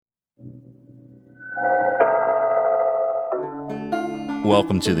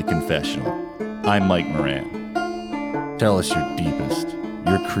welcome to The Confessional. I'm Mike Moran. Tell us your deepest,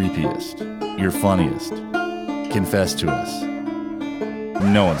 your creepiest, your funniest. Confess to us.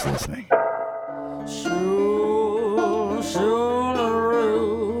 No one's listening.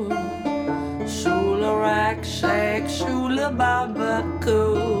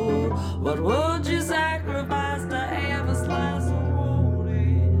 What would you sacrifice to have a slice of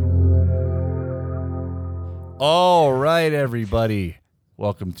All right, everybody.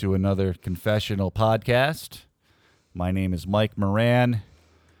 Welcome to another Confessional podcast. My name is Mike Moran.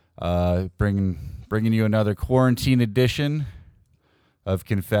 Bringing you another quarantine edition of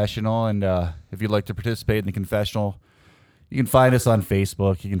Confessional. And if you'd like to participate in the Confessional, you can find us on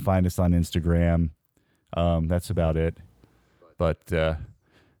Facebook. You can find us on Instagram. That's about it. But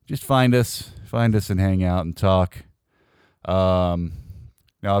just find us and hang out and talk. Now,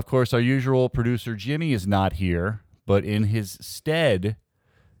 of course, our usual producer Jimmy is not here, but in his stead,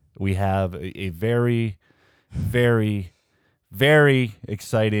 we have a very, very, very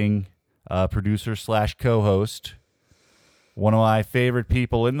exciting producer / co-host, one of my favorite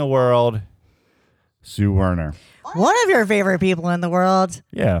people in the world, Sue Werner. One of your favorite people in the world.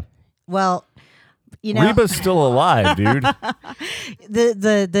 Yeah. Well, you know, Reba's still alive, dude.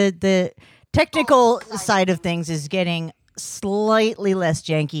 the technical side of things is getting slightly less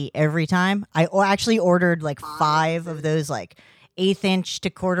janky every time. I actually ordered like 5 of those like 1/8 inch to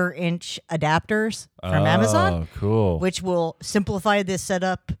 1/4 inch adapters from Amazon. Oh, cool. Which will simplify this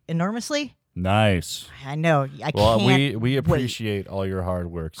setup enormously. Nice. I know. Well, can't we wait. appreciate all your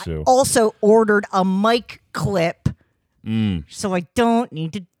hard work, Sue. Also ordered a mic clip, so I don't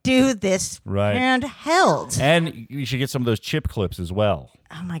need to do this Right. handheld. And you should get some of those chip clips as well.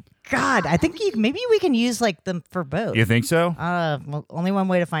 Oh my god! I think maybe we can use like them for both. You think so? Well, only one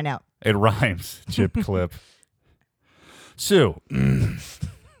way to find out. It rhymes. Chip clip. Sue,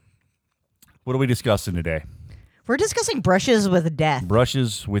 what are we discussing today? We're discussing brushes with death.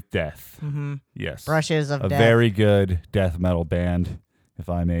 Brushes with Death. Mm-hmm. Yes. Brushes of a Death. very good death metal band, if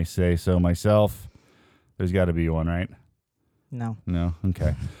I may say so myself. There's got to be one, right? No. No?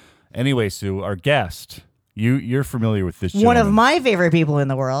 Okay. Anyway, Sue, our guest, you're familiar with this One of gentleman. my favorite people in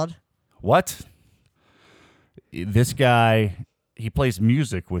the world. What? This guy, he plays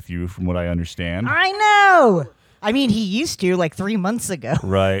music with you, from what I understand. I know. I mean, he used to like 3 months ago.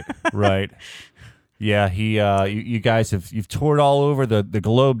 Right. Yeah, you guys you've toured all over the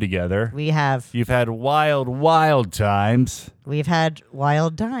globe together. We have. You've had wild times. We've had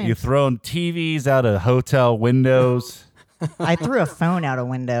wild times. You've thrown TVs out of hotel windows. I threw a phone out a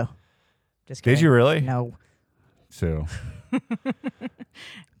window. Just kidding. Did you really? No. So,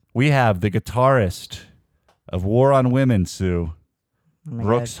 we have the guitarist of War on Women, Sue, Oh my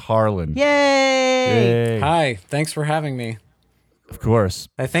Brooks God. Harlan. Yay! Yay. Hi, thanks for having me. Of course.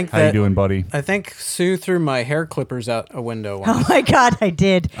 I think How you doing, buddy? I think Sue threw my hair clippers out a window once. Oh my God, I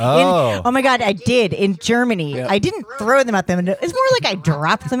did. Oh. Oh my God, I did in Germany. Yep. I didn't throw them out the window. It's more like I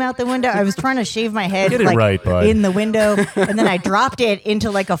dropped them out the window. I was trying to shave my head Get it like right, bud. in the window, and then I dropped it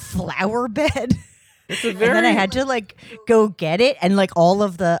into like a flower bed. And then I had to like go get it, and like all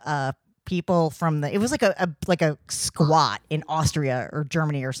of the people from it was like a squat in Austria or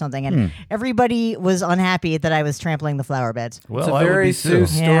Germany or something, and everybody was unhappy that I was trampling the flower beds. Well, It's a I would very be too. Sue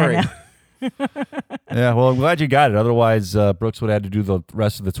story. Yeah, I Yeah, well, I'm glad you got it. Otherwise, Brooks would have had to do the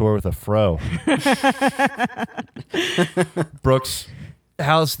rest of the tour with a fro. Brooks,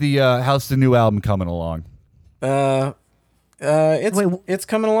 how's the new album coming along? It's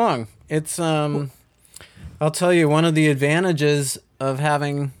coming along. It's I'll tell you, one of the advantages of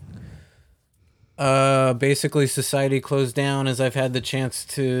having basically society closed down is I've had the chance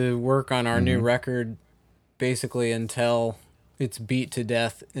to work on our new record basically until it's beat to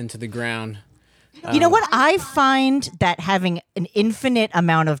death into the ground. You know what? I find that having an infinite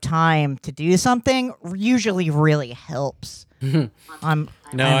amount of time to do something usually really helps.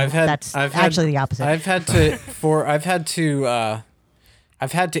 That's actually the opposite. I've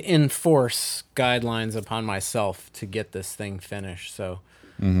had to enforce guidelines upon myself to get this thing finished. So,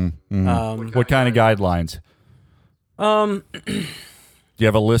 What kind of guidelines? Do you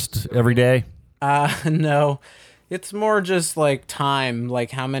have a list every day? no, it's more just like time,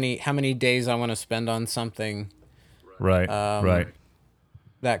 like how many days I want to spend on something, Right, right.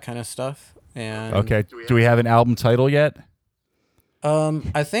 that kind of stuff. And Okay. Do we have an album title yet?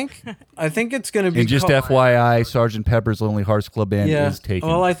 I think it's gonna be. And just called- FYI, Sgt. Pepper's Lonely Hearts Club Band is taken.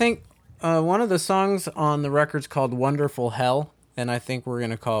 Well, I think one of the songs on the record's called "Wonderful Hell," and I think we're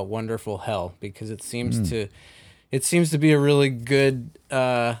gonna call it "Wonderful Hell" because it seems to be a really good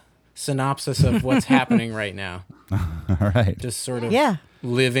synopsis of what's happening right now. All right. just sort of Yeah.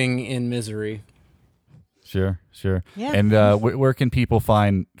 living in misery. Sure. Yeah. And where can people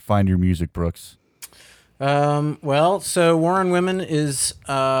find your music, Brooks? Well, so Warren Women is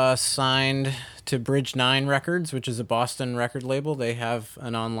signed to Bridge 9 Records, which is a Boston record label. They have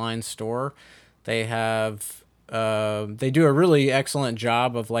an online store. They have they do a really excellent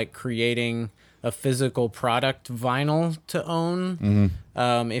job of like creating a physical product vinyl to own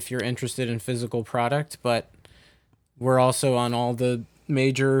if you're interested in physical product. But we're also on all the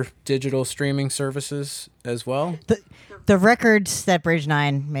major digital streaming services as well. The records that Bridge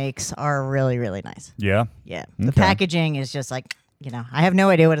 9 makes are really, really nice. Yeah. Yeah. The packaging is just like, I have no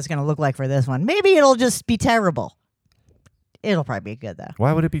idea what it's going to look like for this one. Maybe it'll just be terrible. It'll probably be good, though.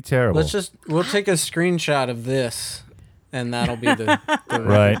 Why would it be terrible? We'll take a screenshot of this, and that'll be the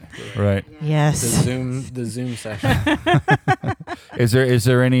right. Yes. the Zoom session. Is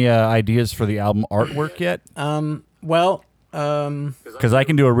there any ideas for the album artwork yet? Well, Because I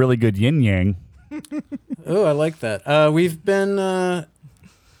can do a really good yin yang. oh, I like that. We've been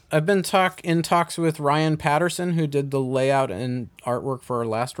I've been in talks with Ryan Patterson, who did the layout and artwork for our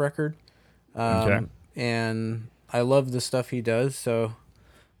last record. And I love the stuff he does, so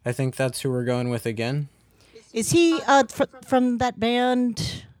I think that's who we're going with again. Is he from that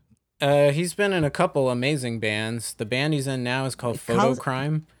band? He's been in a couple amazing bands. The band he's in now is called Photo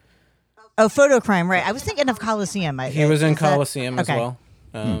Crime. Oh, Photo Crime, right. I was thinking of Coliseum. He was in Coliseum as well.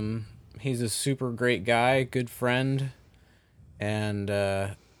 He's a super great guy, good friend, and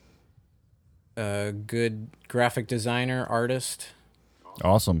a good graphic designer, artist.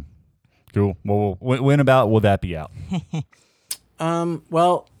 Awesome. Cool. Well, when about will that be out?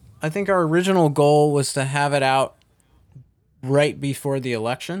 Well, I think our original goal was to have it out right before the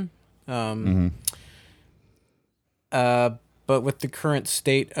election. But with the current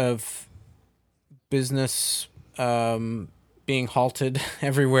state of business being halted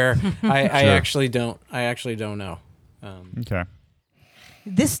everywhere, I actually don't know. Okay.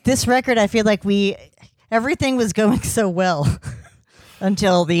 This record, I feel like everything was going so well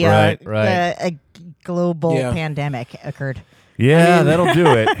until the a global pandemic occurred. Yeah, that'll do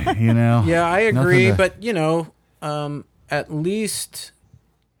it. Yeah, I agree, but at least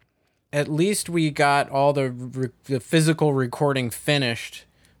we got all the physical recording finished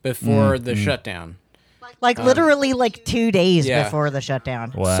before the shutdown. Like literally 2 days before the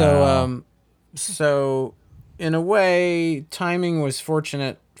shutdown. Wow. So in a way, timing was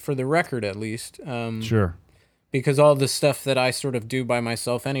fortunate for the record, at least. Sure. Because all the stuff that I sort of do by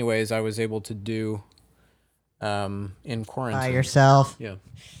myself anyways, I was able to do in quarantine. By yourself. Yeah.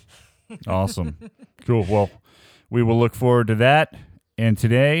 Awesome. Cool. Well, we will look forward to that. And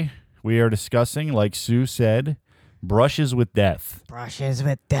today we are discussing, like Sue said, Brushes with Death. Brushes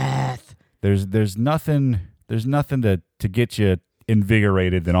with Death. There's nothing to get you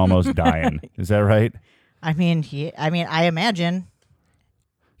invigorated than almost dying. Is that right? I mean, I imagine.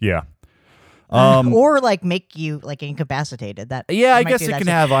 Yeah. Or make you incapacitated. That I guess it can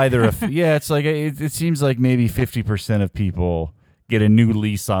have either. It's like it seems like maybe 50% of people get a new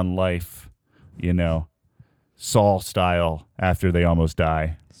lease on life, Saul style after they almost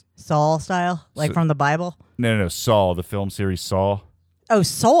die. Saul style, from the Bible. No, Saul, the film series Saul. Oh,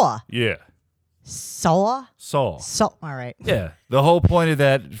 Saw. Yeah. Saw. Saul. All right. Yeah. The whole point of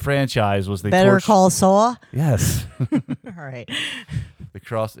that franchise was they Better Call Saul. Yes. All right.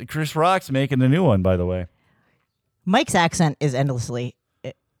 Chris Rock's making the new one, by the way. Mike's accent is endlessly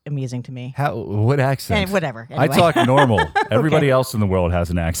amusing to me. What accent? And whatever. I Anyway. talk normal. Everybody else in the world has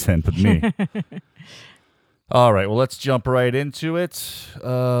an accent but me. All right, well, let's jump right into it.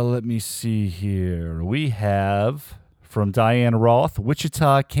 Let me see here. We have from Diane Roth,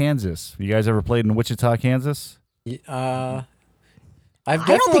 Wichita, Kansas. You guys ever played in Wichita, Kansas? I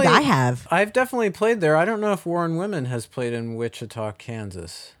don't think I have. I've definitely played there. I don't know if Warren Women has played in Wichita,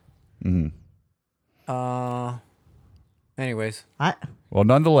 Kansas. Anyways. Well,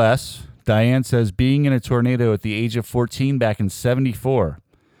 nonetheless, Diane says, being in a tornado at the age of 14 back in 74.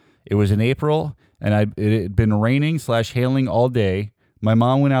 It was in April, and it had been raining / hailing all day. My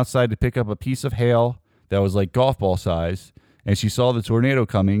mom went outside to pick up a piece of hail that was like golf ball size, and she saw the tornado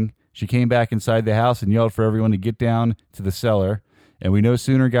coming. She came back inside the house and yelled for everyone to get down to the cellar, and we no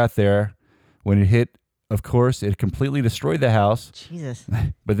sooner got there when it hit. Of course, it completely destroyed the house. Jesus.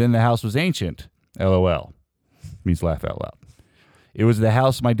 But then the house was ancient. LOL. Means laugh out loud. It was the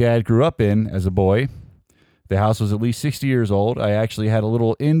house my dad grew up in as a boy. The house was at least 60 years old. I actually had a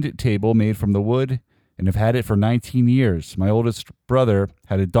little end table made from the wood and have had it for 19 years. My oldest brother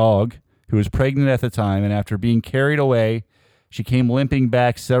had a dog who was pregnant at the time, and after being carried away, she came limping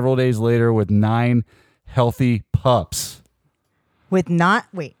back several days later with 9 healthy pups. With not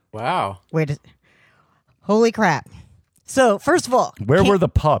Wow. wait, holy crap! So first of all, Where were the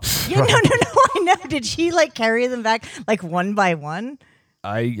pups? Yeah, no, I know. Did she like carry them back like one by one?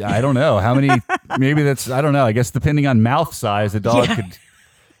 I don't know how many. Maybe that's I don't know. I guess depending on mouth size, the dog Yeah. could.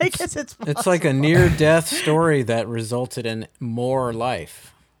 I guess it's It's like a near-death story that resulted in more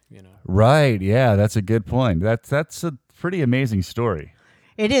life. You know. Right. Yeah, that's a good point. That's a pretty amazing story.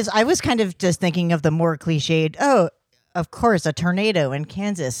 It is. I was kind of just thinking of the more cliched. Oh, of course, a tornado in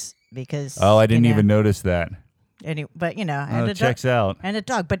Kansas because. Oh, I didn't you know, even notice that. But you know, Oh, and it checks out. and a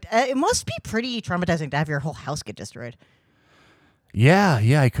dog. But it must be pretty traumatizing to have your whole house get destroyed. Yeah.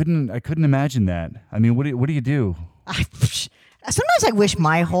 I couldn't imagine that. I mean, what do you do? Sometimes I wish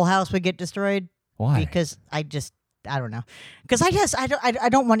my whole house would get destroyed. Why? Because I don't know. Because I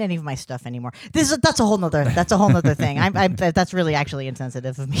don't want any of my stuff anymore. That's a whole nother thing. That's really actually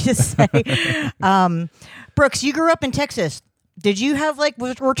insensitive of me to say. Brooks, you grew up in Texas. Did you have like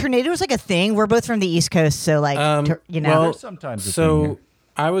were tornadoes like a thing? We're both from the East Coast, so like you know. Well, There's sometimes a thing here. so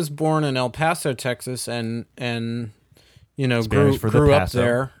I was born in El Paso, Texas, and you know Spanish for the grew up Paso.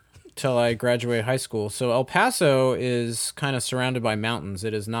 there till I graduated high school. So El Paso is kind of surrounded by mountains.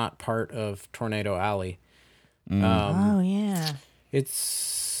 It is not part of Tornado Alley. Oh yeah.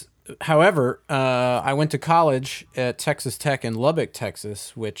 It's, however, I went to college at Texas Tech in Lubbock,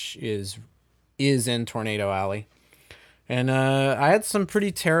 Texas, which is in Tornado Alley, and I had some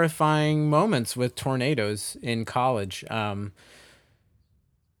pretty terrifying moments with tornadoes in college.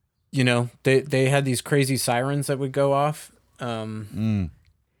 You know, they had these crazy sirens that would go off, and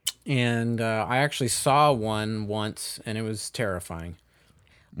I actually saw one once, and it was terrifying.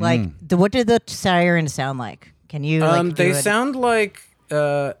 Like what did the sirens sound like? Can you like They do it? sound like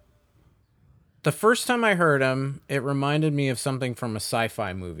the first time I heard them, it reminded me of something from a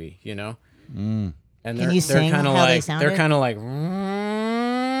sci-fi movie, you know. And Can you sing kind of how they like sounded? they're kind of like.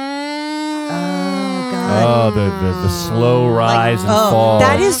 Oh god. Oh, the slow rise and fall.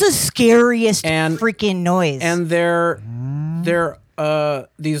 That is the scariest And- freaking noise. And they're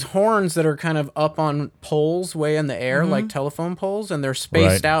these horns that are kind of up on poles way in the air, like telephone poles, and they're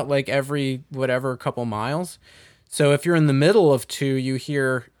spaced Right. out like every whatever couple miles. So if you're in the middle of two, you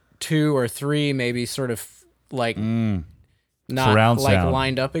hear two or three maybe sort of like not Surround like sound.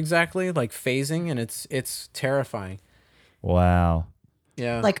 lined up exactly, like phasing, and it's terrifying. Wow.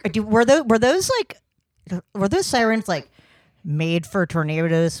 Yeah. like were those sirens like made for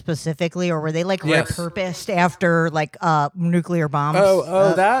tornadoes specifically, or were they like Yes. repurposed after like nuclear bombs?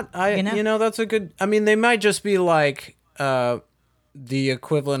 That I you know? that's a good. I mean, they might just be like the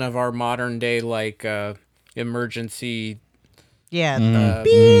equivalent of our modern day like emergency. Yeah. What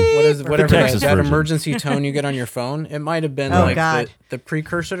is whatever Texas that version. emergency tone you get on your phone? It might have been Oh, like God. the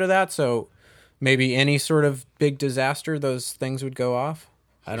precursor to that. So maybe any sort of big disaster, those things would go off.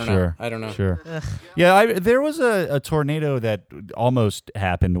 I don't know. I don't know. Sure. Yeah, there was a tornado that almost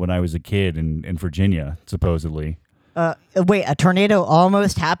happened when I was a kid in Virginia, supposedly. Wait, a tornado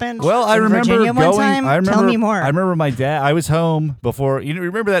almost happened? Well, I in remember Virginia going. one time? I remember, Tell me more. I remember my dad. I was home before. You know,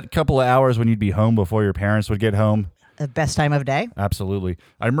 remember that couple of hours when you'd be home before your parents would get home? The best time of day. Absolutely.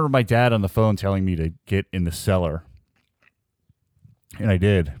 I remember my dad on the phone telling me to get in the cellar, and I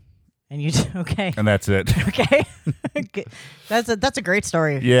did, And you okay? and that's it. Okay. Okay. That's a great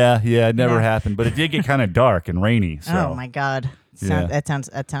story. Yeah, it never Yeah. happened, but it did get kind of dark and rainy. So. Oh my god. Yeah. That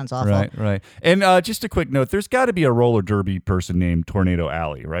sounds awful. Right. And just a quick note: there's got to be a roller derby person named Tornado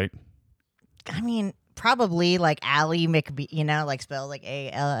Alley, right? I mean, probably like Allie McBee, you know, like spelled like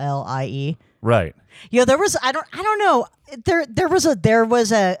ALLIE. Right. Yo, there was I don't know. There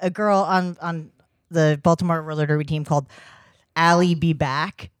was a girl on the Baltimore roller derby team called Allie Be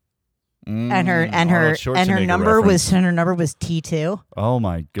Back. And her Arnold Schwarzenegger number reference. was T2. Oh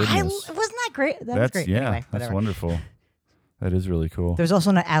my goodness. Wasn't that great? That was That's great. yeah. Anyway, That's whatever. wonderful. That is really cool. There's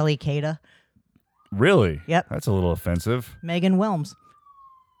also an Allie Cada, Really? Yep. That's a little offensive. Megan Wilms.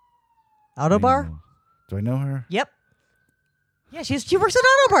 Autobar? Do I know her? Yep. Yeah, she works at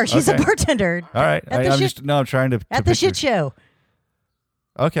Autobar. She's Okay. a bartender All right. At the shit- I'm trying to at the picture. shit show.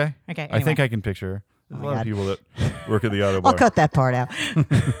 Okay. Okay, I think anyway. I can picture her. There's Oh a my lot of God. people that work at the auto I'll bar. cut that part out.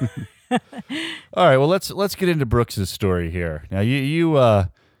 All right. Well, let's get into Brooks's story here. Now,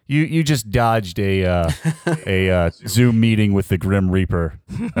 you just dodged a Zoom meeting with the Grim Reaper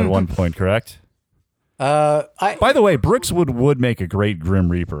at one point, correct? By the way, Brooks would make a great Grim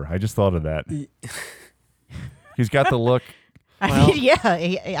Reaper. I just thought of that. He's got the look. I mean, yeah.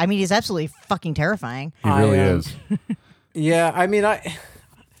 I mean, he's absolutely fucking terrifying. He really I, is. Yeah, I mean,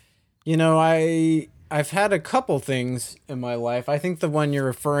 I've had a couple things in my life. I think the one you're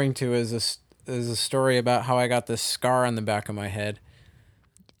referring to is there's a story about how I got this scar on the back of my head.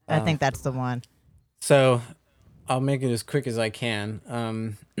 I think that's the one. So I'll make it as quick as I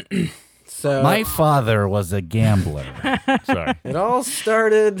can. So My father was a gambler. Sorry. it all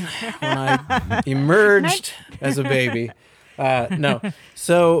started when I emerged as a baby. No.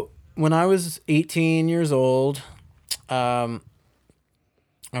 So when I was 18 years old, I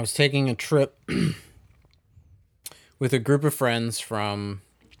was taking a trip with a group of friends from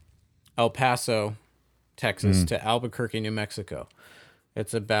El Paso, Texas to Albuquerque, New Mexico.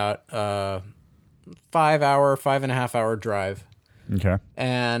 It's about a 5.5 hour drive. Okay.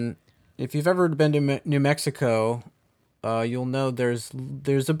 And if you've ever been to New Mexico, you'll know there's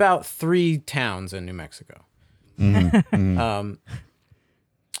about 3 towns in New Mexico.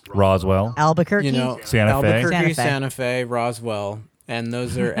 Roswell. Albuquerque. You know, Santa Fe. Albuquerque, Santa Fe. Santa Fe, Roswell, and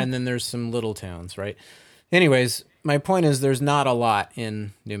those are, and then there's some little towns, right? Anyways, my point is there's not a lot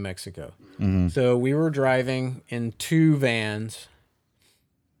in New Mexico. So we were driving in 2 vans,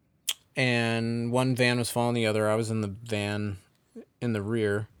 and one van was following the other. I was in the van in the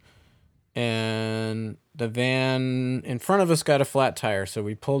rear, and the van in front of us got a flat tire, so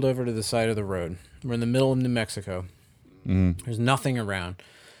we pulled over to the side of the road. We're in the middle of New Mexico. There's nothing around.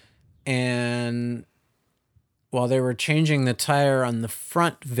 And while they were changing the tire on the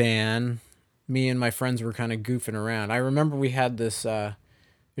front van, me and my friends were kind of goofing around. I remember we had this, it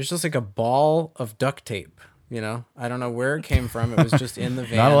was just like a ball of duct tape, you know? I don't know where it came from. It was just in the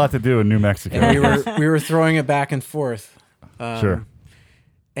van. Not a lot to do in New Mexico. And we were throwing it back and forth. Sure.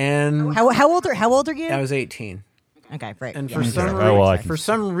 And How old are you? I was 18. Okay, right. And yeah. for some Oh, well, I can- for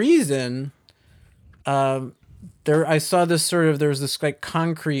some reason, there I saw this there was this like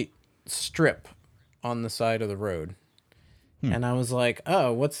concrete strip on the side of the road, and I was like,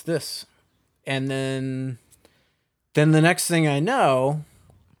 "Oh, what's this?" And then the next thing I know,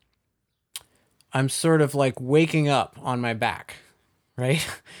 I'm sort of like waking up on my back, right?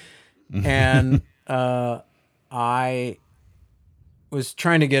 And I was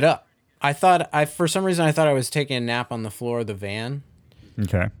trying to get up. For some reason I thought I was taking a nap on the floor of the van.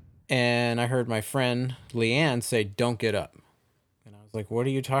 Okay. And I heard my friend Leanne say, "Don't get up." And I was like, "What are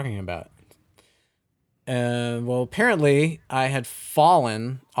you talking about?" Well, apparently I had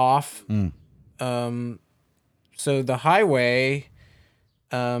fallen off. So the highway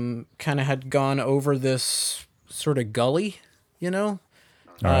kind of had gone over this sort of gully, you know?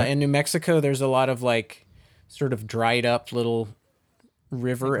 right. In New Mexico, there's a lot of like sort of dried up little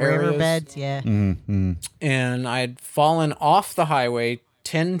river areas. Riverbeds, yeah. And I'd fallen off the highway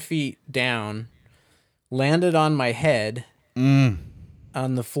 10 feet down, landed on my head on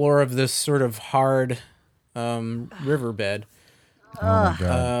the floor of this sort of hard riverbed. Oh my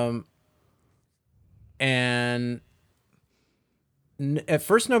God. And at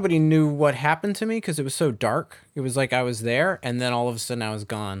first nobody knew what happened to me because it was so dark. It was like I was there, and then all of a sudden I was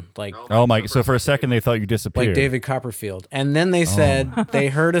gone, like Oh my! So for a second they thought you disappeared. like David Copperfield. And then they said they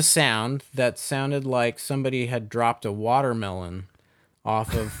heard a sound that sounded like somebody had dropped a watermelon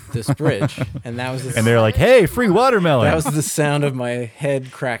off of this bridge, and that was And they're like, "Hey, free watermelon!" that was the sound of my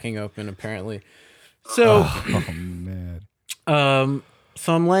head cracking open, apparently. So, oh man.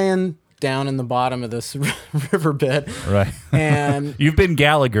 so I'm laying down in the bottom of this riverbed, Right. and You've been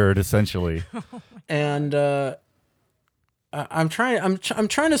Gallaghered essentially. and I'm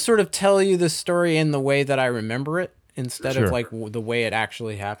trying to sort of tell you this story in the way that I remember it instead Sure. of like the way it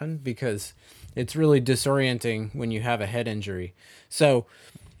actually happened, because it's really disorienting when you have a head injury. So,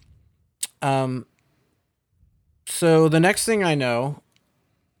 so the next thing I know,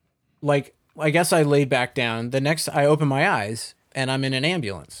 like, I guess I laid back down. I open my eyes and I'm in an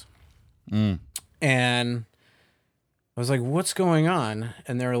ambulance. And I was like, "What's going on?"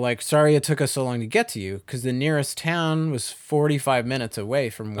 And they were like, "Sorry it took us so long to get to you," because the nearest town was 45 minutes away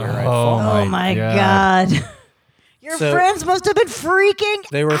from where I'd fallen. Oh my God. Your So- friends must have been freaking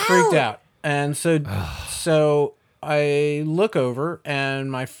They were freaked out. out. And so I look over, and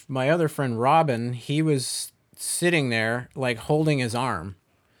my other friend Robin, he was sitting there like holding his arm.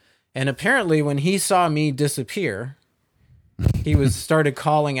 And apparently when he saw me disappear, he started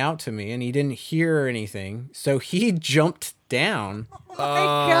calling out to me, and he didn't hear anything. So he jumped down Oh my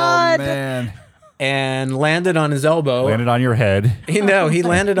God. Man. and landed on his elbow. Landed on your head. He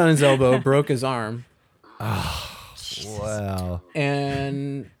landed on his elbow, broke his arm. Wow.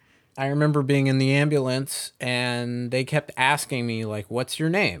 And I remember being in the ambulance, and they kept asking me, like, "What's your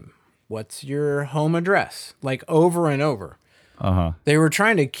name? What's your home address?" Like over and over. Uh-huh. They were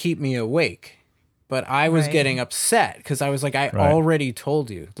trying to keep me awake, but I was Right. getting upset because I was like, I Right. already told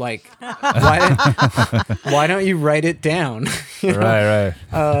you. Like, why don't you write it down? You know?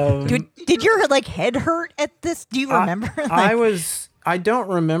 Right. Did your like head hurt at this? Do you remember? I don't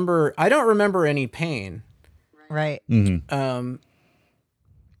remember any pain. Right.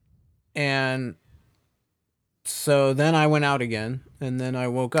 And so then I went out again, and then I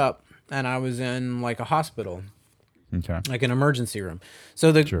woke up and I was in like a hospital, Okay. like an emergency room.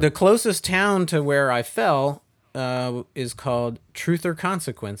 So the closest town to where I fell is called Truth or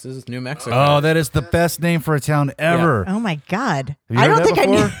Consequences, New Mexico. Oh, that is the best name for a town ever. Oh my God. Have you I heard don't that think I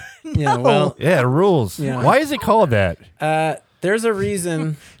before? knew. Yeah, well, Yeah, it rules. Yeah. Why is it called that? there's a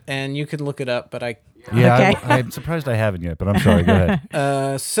reason, and you can look it up, but Yeah, Okay. I'm surprised I haven't yet, but I'm sorry. Go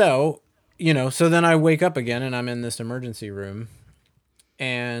ahead. so then I wake up again and I'm in this emergency room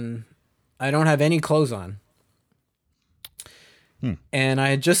and I don't have any clothes on. And I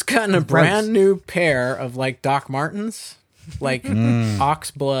had just gotten a brand new pair of like Doc Martens, like ox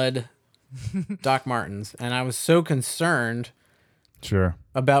blood Doc Martens. And I was so concerned Sure.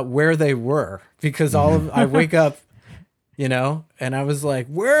 about where they were because I wake up, and I was like,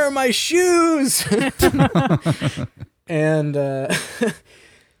 where are my shoes? And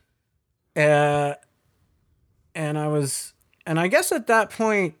and I guess at that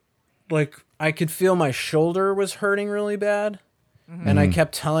point, like I could feel my shoulder was hurting really bad. And I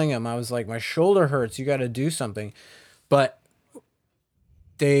kept telling him, I was like, my shoulder hurts. You got to do something. But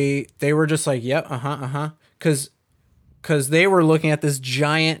they were just like, yep, because they were looking at this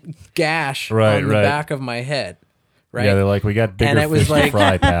giant gash on the back of my head. Right. Yeah, they're like, we got bigger And it was fish to like,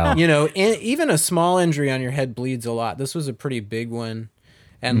 fry, pal. Even a small injury on your head bleeds a lot. This was a pretty big one.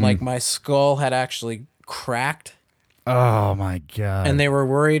 And like my skull had actually cracked. Oh my God. And they were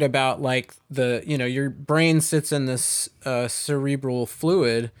worried about like your brain sits in this cerebral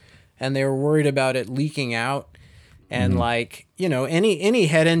fluid, and they were worried about it leaking out. And like, any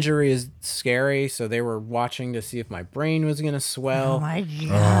head injury is scary. So they were watching to see if my brain was going to swell. Oh my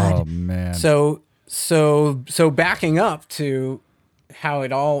God. Oh man. So backing up to how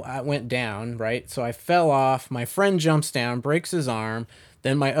it all went down, right? So I fell off. My friend jumps down, breaks his arm.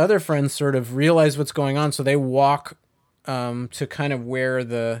 Then my other friends sort of realize what's going on, so they walk to kind of where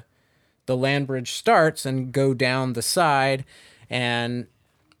the land bridge starts and go down the side. And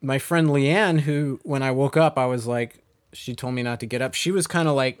my friend Leanne, who when I woke up, I was like, she told me not to get up. She was kind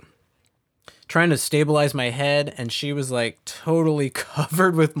of like trying to stabilize my head, and she was like totally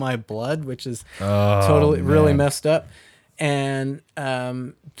covered with my blood, which is really messed up. And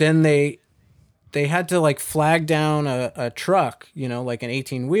then they had to like flag down a truck, like an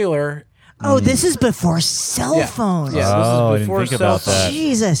 18-wheeler. Oh, this is before cell phones. Yeah, this Oh, I is didn't before think cell about that. phones.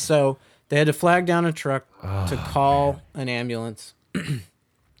 Jesus. So they had to flag down a truck to call an ambulance.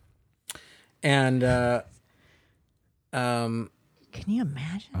 And Can you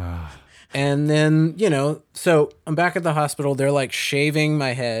imagine? and then, so I'm back at the hospital. They're like shaving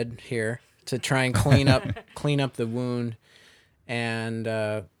my head here to try and clean up the wound. And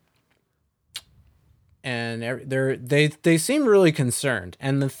they seem really concerned.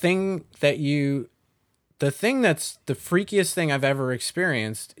 And the thing that's the freakiest thing I've ever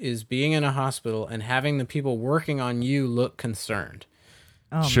experienced is being in a hospital and having the people working on you look concerned.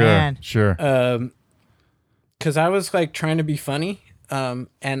 Oh Sure. man. Sure. Because I was like trying to be funny, and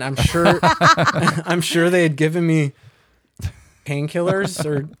I'm sure they had given me painkillers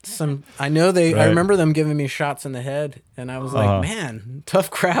or some. I remember them giving me shots in the head, and I was like, man, tough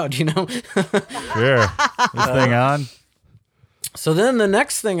crowd, Sure. This thing on. So then the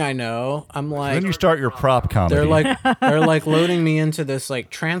next thing I know, I'm like, Then you start your prop comedy. they're like loading me into this like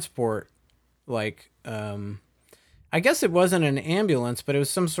transport, like I guess it wasn't an ambulance, but it was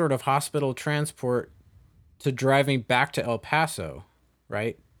some sort of hospital transport to drive me back to El Paso,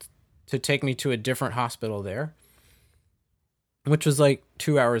 right? To take me to a different hospital there, which was like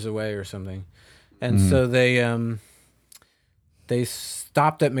 2 hours away or something. And so they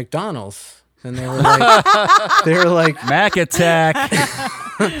stopped at McDonald's, and they were like Mac attack.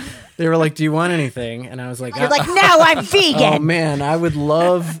 they were like, do you want anything? And I was like, You're like, no, I'm vegan. oh man, I was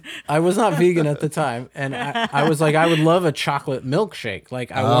not vegan at the time. And I was like, I would love a chocolate milkshake.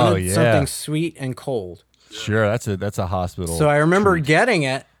 Like I wanted something sweet and cold. Sure, that's a hospital. So I remember getting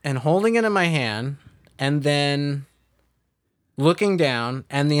it and holding it in my hand and then looking down,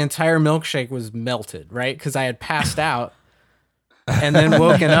 and the entire milkshake was melted, right? Because I had passed out and then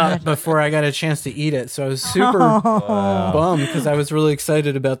woken up before I got a chance to eat it. So I was super bummed because I was really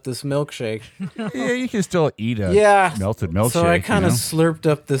excited about this milkshake. Yeah, you can still eat a Yeah. melted milkshake. So I kind of slurped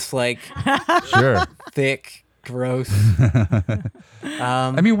up this like Sure. thick Gross.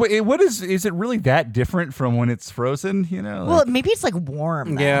 I mean, what is it really that different from when it's frozen? You know. Well, maybe it's like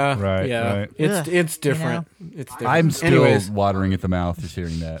warm. though. Yeah. Right, Yeah. right. It's different. It's different. I'm still Anyways, watering at the mouth just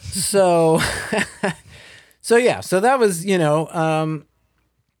hearing that. so so that was,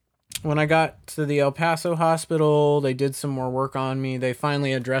 when I got to the El Paso hospital, they did some more work on me. They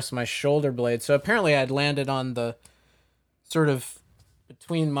finally addressed my shoulder blade. So apparently I'd landed on the sort of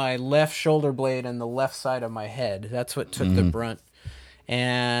between my left shoulder blade and the left side of my head. That's what took the brunt.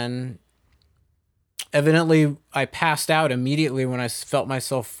 And evidently I passed out immediately when I felt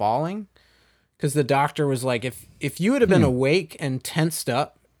myself falling, because the doctor was like, if you would have been awake and tensed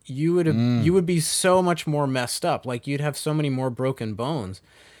up, you would be so much more messed up. Like, you'd have so many more broken bones.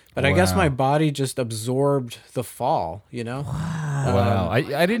 But I guess Wow. my body just absorbed the fall, Wow, I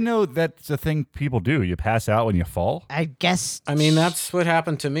didn't know that's a thing people do. You pass out when you fall. I guess. I mean, that's what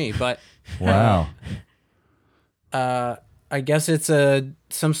happened to me. But Wow. I guess it's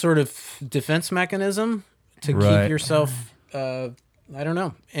some sort of defense mechanism to Right. keep yourself. I don't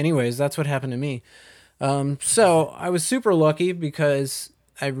know. Anyways, that's what happened to me. So I was super lucky because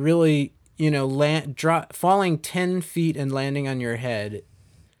I really, falling 10 feet and landing on your head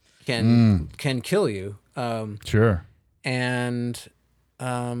can kill you. Sure. And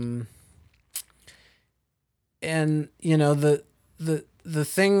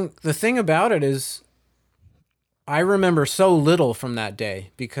the thing about it is, I remember so little from that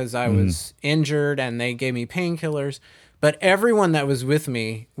day because I was injured and they gave me painkillers, but everyone that was with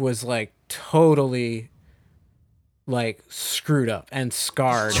me was like totally like screwed up and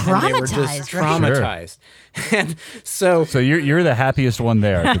scarred, and they were just Traumatized, right? traumatized. And so So you're the happiest one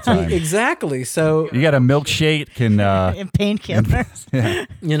there at the time. exactly. So You got a milkshake and And painkillers.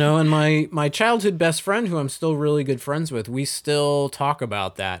 and my childhood best friend, who I'm still really good friends with, we still talk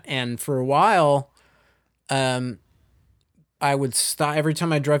about that. And for a while, I would stop every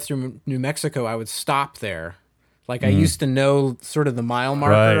time I drive through New Mexico. I would stop there. Like, I used to know sort of the mile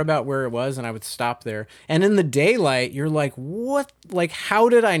marker Right. about where it was, and I would stop there. And in the daylight, you're like, what? Like, how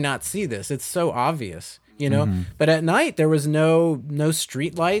did I not see this? It's so obvious, But at night, there was no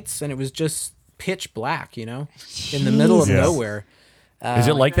street lights, and it was just pitch black, in the middle of Jesus. nowhere. is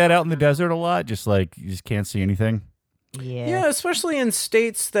it like that out in the desert a lot? Just like you just can't see anything. Yeah, especially in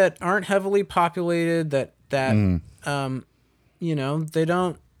states that aren't heavily populated, that they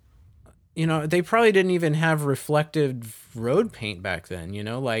don't, they probably didn't even have reflective road paint back then, you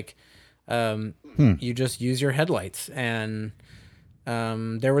just use your headlights, and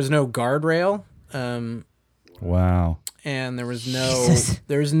there was no guardrail, Wow. and there was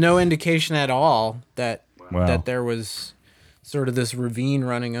Jesus. no indication at all that Wow. that there was sort of this ravine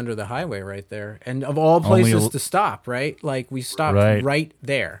running under the highway right there, and of all Only places a- to stop, right? Like, we stopped Right. right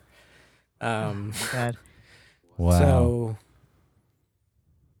there. God. Wow. So,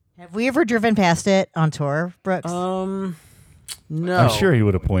 Have we ever driven past it on tour, Brooks? no. I'm sure he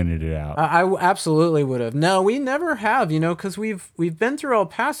would have pointed it out. I absolutely would have. No, we never have, because we've been through El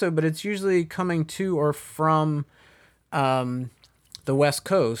Paso, but it's usually coming to or from the West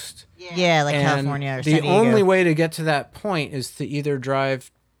Coast. yeah, like And California or the San Diego. only way to get to that point is to either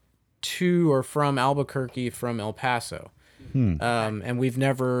drive to or from Albuquerque from El Paso. And we've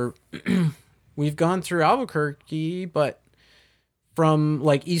never we've gone through Albuquerque, but from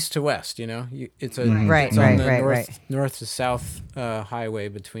like east to west, it's a Right, it's on right, the right, north, right. north to south highway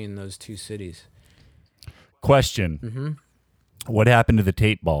between those two cities. Question. Mm-hmm. What happened to the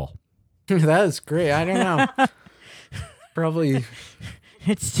Tate ball? That is great. I don't know. Probably,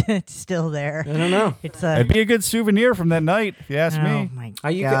 It's still there. I don't know. It's It'd be a good souvenir from that night, if you ask oh me. my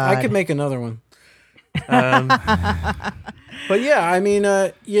I God. could make another one. But yeah, I mean,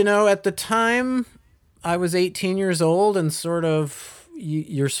 at the time, I was 18 years old, and sort of,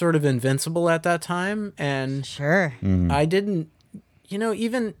 you're sort of invincible at that time, and Sure. I didn't,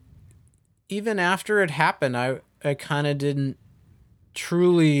 even after it happened, I kind of didn't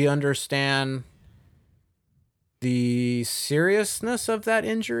truly understand the seriousness of that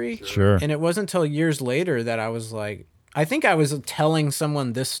injury. Sure. And it wasn't until years later that I was like, I think I was telling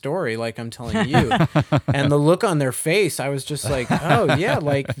someone this story like I'm telling you. And the look on their face, I was just like, oh yeah,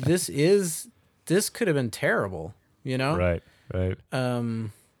 like this could have been terrible, Right.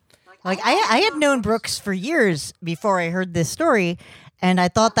 Like I had known Brooks for years before I heard this story, and I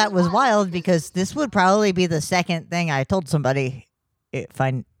thought that was wild because this would probably be the second thing I told somebody if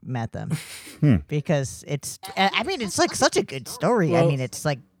I met them. Because it's like such a good story. I Well- mean, it's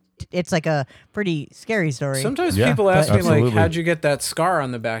like a pretty scary story. Sometimes Yeah, people ask me absolutely. like, how'd you get that scar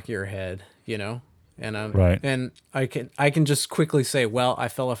on the back of your head, And Right. and I can just quickly say, well, I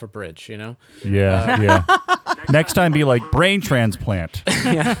fell off a bridge, Yeah. Yeah. Next time, be like brain transplant.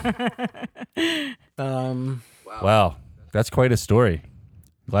 Wow, that's quite a story.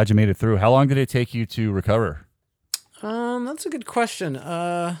 Glad you made it through. How long did it take you to recover? That's a good question.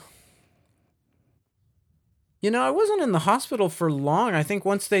 I wasn't in the hospital for long. I think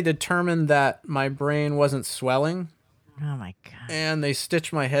once they determined that my brain wasn't swelling, Oh my God. and they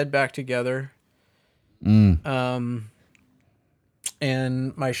stitched my head back together. And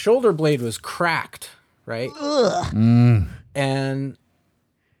my shoulder blade was cracked, right? And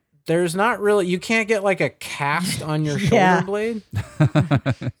there's not really, you can't get like a cast on your shoulder Yeah. blade.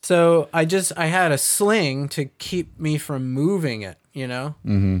 So I had a sling to keep me from moving it,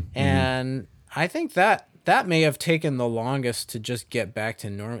 And I think that may have taken the longest to just get back to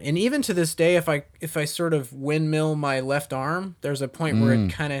normal. And even to this day, if I sort of windmill my left arm, there's a point where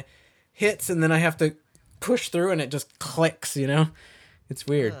it kind of hits and then I have to push through and it just clicks, It's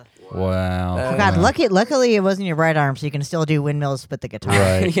weird. Wow. Oh God, luckily it wasn't your right arm, so you can still do windmills with the guitar.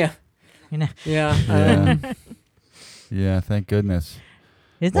 Right. Yeah. Yeah. Yeah. Yeah. Thank goodness.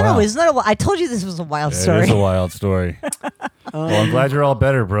 Isn't Wow. that I told you this was a wild It story. is a wild story. Well, I'm glad you're all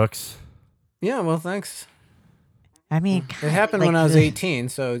better, Brooks. Yeah, well, thanks. I mean, It happened when I was 18,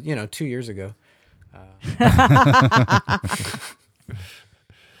 so, 2 years ago.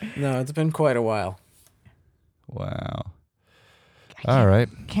 No, it's been quite a while. Wow. All right.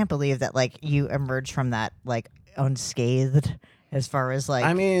 Can't believe that you emerged from that unscathed as far as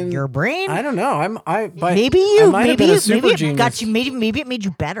your brain. I don't know. Maybe it got you. Maybe it made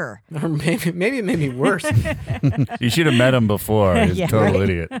you better. Or maybe it made me worse. You should have met him before. He's Yeah, a total right.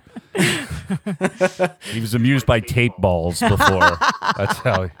 idiot. He was amused by tape balls before. That's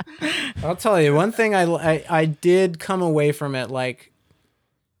how. I'll tell you one thing. I did come away from it like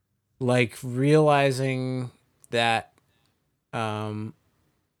realizing that the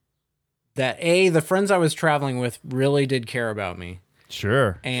friends I was traveling with really did care about me,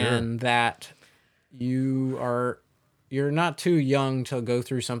 Sure. and that you're not too young to go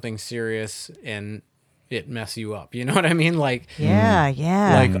through something serious and it mess you up. You know what I mean?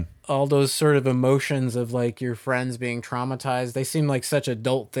 Yeah. All those sort of emotions of your friends being traumatized, they seem like such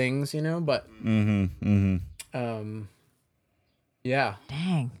adult things, but yeah,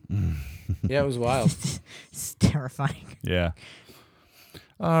 Dang. it was wild. It's terrifying. Yeah.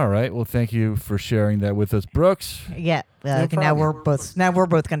 All right. Well, thank you for sharing that with us, Brooks. Yeah. Now problem. we're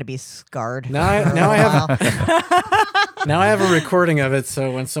both going to be scarred. Now I have a recording of it,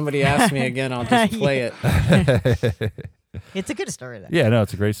 so when somebody asks me again, I'll just play it. It's a good story though. Yeah, no,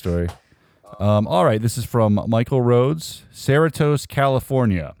 it's a great story. All right. This is from Michael Rhodes, Cerritos,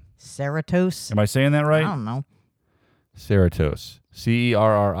 California. Cerritos. Am I saying that right? I don't know. Cerritos.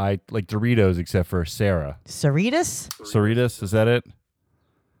 Cerri, like Doritos, except for Sarah. Cerritos? Cerritos, is that it?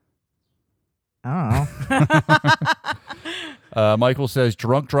 I don't know. Michael says,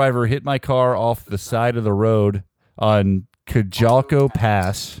 drunk driver hit my car off the side of the road on Cajalco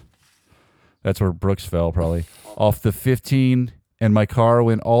Pass. That's where Brooks fell, probably. Off the 15, and my car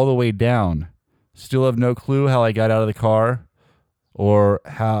went all the way down. Still have no clue how I got out of the car or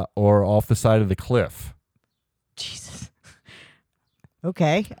off the side of the cliff. Jesus.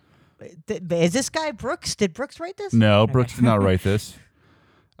 Okay. Is this guy Brooks? Did Brooks write this? No, Brooks did not write this.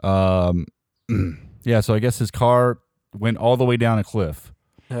 Yeah, so I guess his car went all the way down a cliff.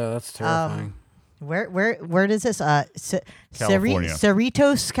 Oh, that's terrifying. Where does this California.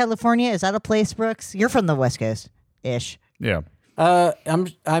 Cerritos, California? Is that a place, Brooks? You're from the West Coast ish. Yeah. I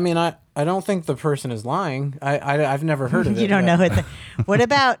don't think the person is lying. I've never heard of it. You don't but- know it. What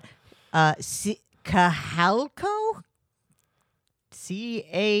about Cajalco?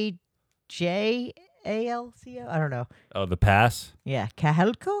 Cajalco? I don't know. Oh, the pass? Yeah,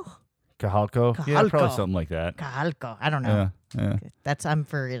 Cajalco? Cajalco? Yeah, probably Cajalco. something like that. Cajalco. I don't know. Yeah. That's I'm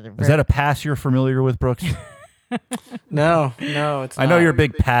for. Is that a pass you're familiar with, Brooks? No, it's not. I know you're a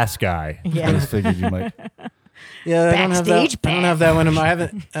big pass guy. Yeah. I just figured you might. Yeah, I don't have that. Backstage I don't have that one. I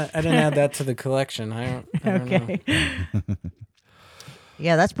haven't. I didn't add that to the collection. I don't know. Okay.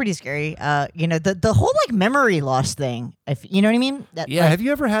 Yeah, that's pretty scary. The whole memory loss thing. If you know what I mean. That, Yeah, have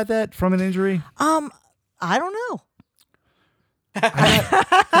you ever had that from an injury? I don't know.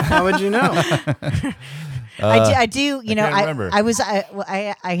 How would you know? I do. You know, can't remember.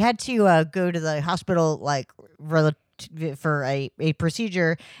 I had to go to the hospital for a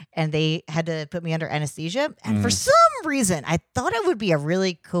procedure, and they had to put me under anesthesia. And for some reason, I thought it would be a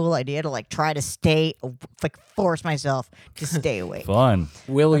really cool idea to try to force myself to stay awake. Fun.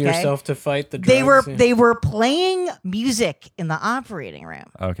 Will Okay. yourself to fight the drugs. They were playing music in the operating room.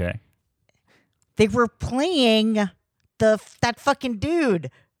 Okay. They were playing that fucking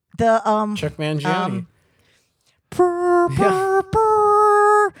dude. The Chuck Mangione.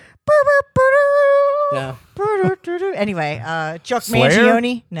 Yeah. Anyway, Chuck Slayer?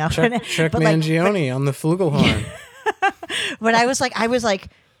 Mangione. No, Chuck but like, Mangione on the flugelhorn. but I was like,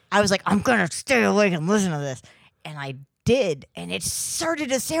 I'm gonna stay awake and listen to this, and I did, and it started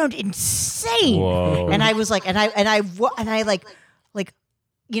to sound insane. Whoa. And I was like, and I like,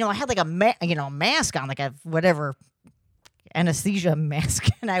 I had like a mask on, like a whatever anesthesia mask,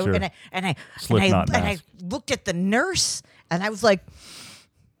 and I Sure. and I Slipknot mask. looked at the nurse, and I was like,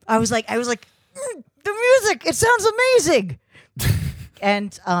 the music, it sounds amazing.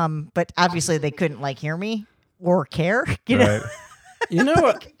 And but obviously they couldn't like hear me or care, you know. Right. You know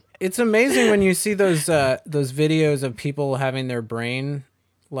what? It's amazing when you see those videos of people having their brain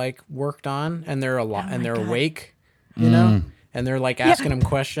like worked on, and they're and they're awake, you know, and they're like asking them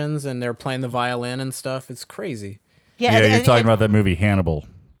questions, and they're playing the violin and stuff. It's crazy. Yeah, you're talking about that movie Hannibal.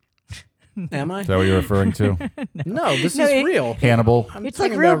 Am I? Is that what you're referring to? No, this is real. Hannibal. It's like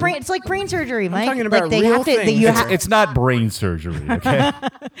talking real about- brain. It's like brain surgery, Mike. talking like about they real have to. things. It's not brain surgery, okay?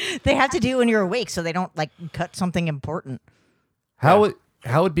 They have to do it when you're awake, so they don't like cut something important. How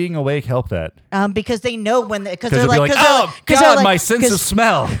would being awake help that? Because they know when because Because they're it'd be like, like, oh God, my sense of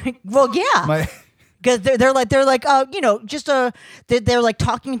smell. Well, yeah. My, Because they're like just they're like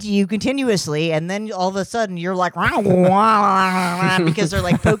talking to you continuously, and then all of a sudden you're like because they're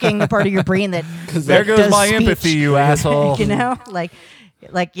like poking a part of your brain that there goes does my speech. empathy, you asshole. You know, like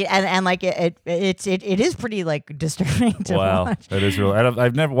it is pretty like disturbing to Wow, watch. that is real.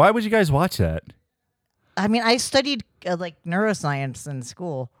 I've never. Why would you guys watch that? I mean, I studied like neuroscience in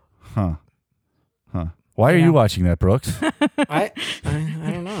school. Why are Yeah. you watching that, Brooks? I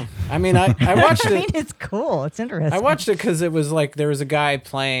don't know. I mean, I watched I mean, it. it's cool. It's interesting. I watched it because it was like there was a guy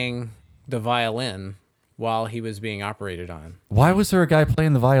playing the violin while he was being operated on. Why was there a guy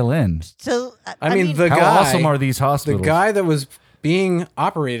playing the violin? So I mean, the How guy. awesome are these The hospitals? guy that was being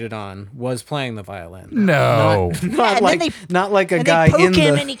operated on was playing the violin. No. Yeah, Not and like then not like a and guy they poke in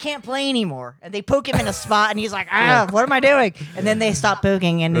him the. and he can't play anymore. And they poke him in a spot and he's like, what am I doing? And then they stop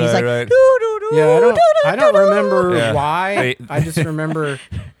poking and he's Right, like, right. doo-doo-doo, Yeah, I don't doo-doo-doo-doo. remember Yeah. why. They- I just remember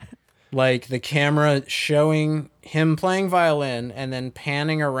like the camera showing him playing violin and then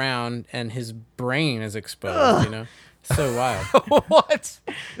panning around and his brain is exposed, you know? So wild. What?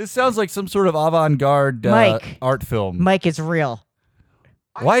 This sounds like some sort of avant-garde Mike. art film. Mike, it's real.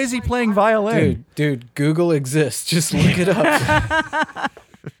 Why is he playing violin? Dude, Google exists. Just look it up.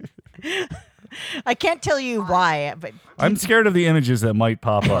 I can't tell you why, but I'm scared of the images that might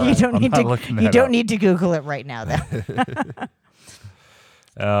pop up. you don't I'm need not to. looking You that don't up. need to Google it right now, though.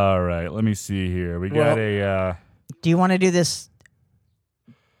 All right, let me see here. We got a Do you want to do this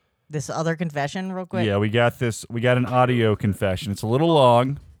other confession real quick? yeah, we got this. We got an audio confession. It's a little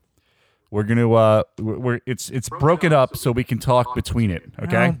long. We're gonna it's broken up so we can talk between it.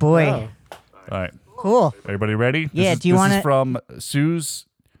 Okay. Oh boy. Oh. All right. Cool. Everybody ready? Yeah, do you this wanna- is from Sue's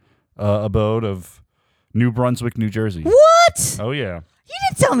abode of New Brunswick, New Jersey. What? Oh yeah. You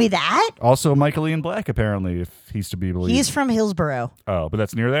didn't tell me that. Also, Michael Ian Black, apparently, if he's to be believed. He's from Hillsboro. Oh, but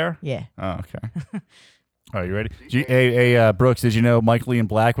that's near there? Yeah. Oh, okay. All right, you ready? Hey, Brooks, did you know Michael Ian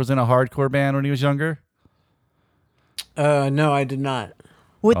Black was in a hardcore band when he was younger? No, I did not.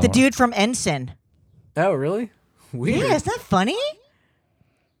 With the Oh. dude from Ensign. Oh, really? Weird. Yeah, isn't that funny?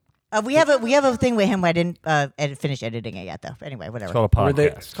 We have a thing with him. I didn't finish editing it yet, though. Anyway, It's whatever. called a Were they-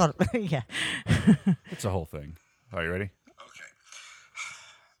 podcast. It's called yeah. It's a whole thing. Are you ready? Okay.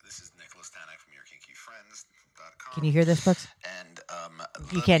 This is Nicholas Tanek from YourKinkyFriends.com. Can you hear this, Brooks? And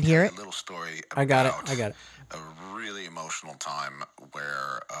You let can't me hear tell you it? A little story. I got it. about A really emotional time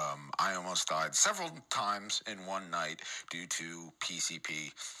where I almost died several times in one night due to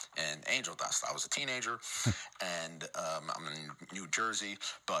PCP and angel dust. I was a teenager, and I'm in New Jersey,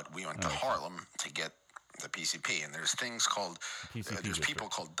 but we went to Harlem to get the PCP, and there's things called there's people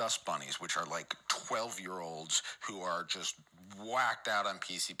called dust bunnies, which are like 12-year-olds who are just whacked out on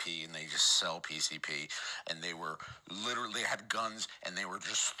PCP, and they just sell PCP, and they were literally had guns, and they were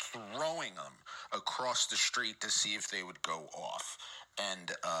just throwing them across the street to see if they would go off,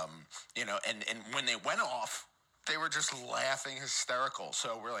 and and when they went off, they were just laughing hysterical.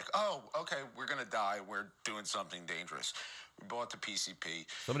 So we're like, oh, okay, we're going to die. We're doing something dangerous. We bought the PCP.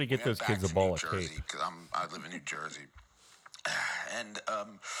 Somebody get We those went kids back a to ball New of Jersey, tape. 'cause I live in New Jersey. And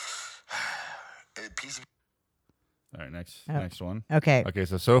PCP. All right, next Oh. next one. Okay. Okay,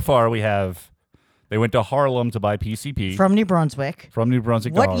 so far we have they went to Harlem to buy PCP From New Brunswick. from New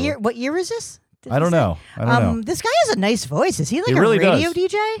Brunswick to What Harlem. year? What year is this? Did I he don't say? know. I don't know. This guy has a nice voice. Is he like He a really radio does.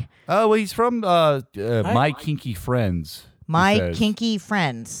 DJ? Oh, well, he's from My Kinky Friends. My says. kinky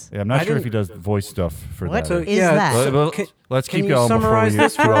friends. Yeah, I'm not I sure if didn't- he does voice stuff for What? that. So- is that? Well, Can- let's Can keep you going summarize before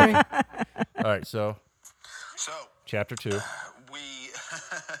this for me? All right, so So chapter 2. we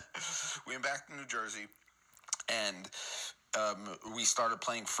we went back to New Jersey, and we started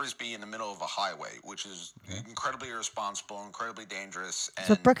playing frisbee in the middle of a highway, which is incredibly irresponsible, incredibly dangerous, and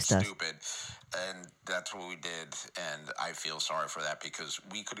what Brooks does. stupid. And that's what we did. And I feel sorry for that because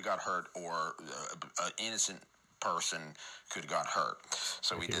we could have got hurt, or an innocent person could have got hurt.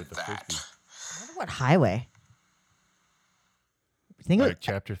 So we Okay, did with the that. frisbee. I wonder what highway. I think All it right, was,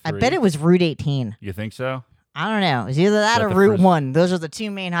 chapter 3. I bet it was Route 18. You think so? I don't know. It's either that that or the Route first- 1. Those are the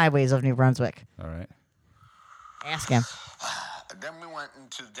two main highways of New Brunswick. All right. Ask him. Then we went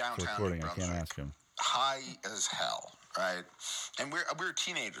into It's downtown New recording. I Brunswick. can't ask him. High as hell, right? And we were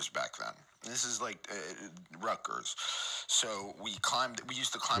teenagers back then. This is like Rutgers. So we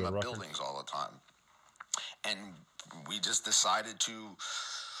used to climb Go up Rutgers. buildings all the time. And we just decided to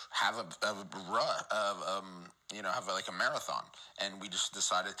have have like a marathon. And we just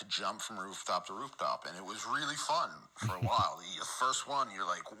decided to jump from rooftop to rooftop. And it was really fun for a while. The first one, you're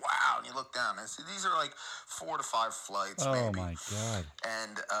like, wow. And you look down and see, these are like 4 to 5 flights, Oh maybe. my god.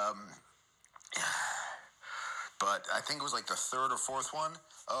 And but I think it was like the 3rd or 4th one.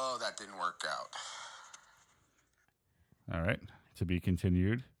 Oh, that didn't work out. All right. To be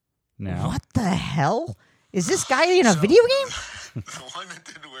continued. Now. What the hell? Is this guy in a video game? The one that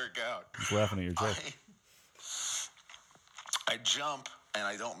didn't work out. He's laughing at your joke. I jump and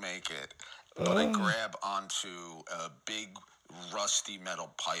I don't make it, but I grab onto a big rusty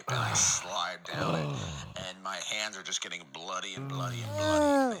metal pipe and I slide down it, and my hands are just getting bloody and bloody and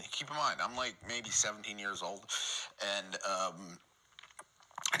bloody. Keep in mind, I'm like maybe 17 years old, and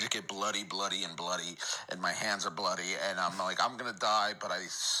I just get bloody, and my hands are bloody, and I'm like, I'm gonna die, but I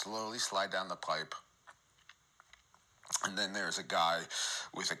slowly slide down the pipe, and then there's a guy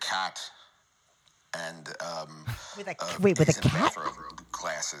with a cat. And With a he's in cat? bathrobe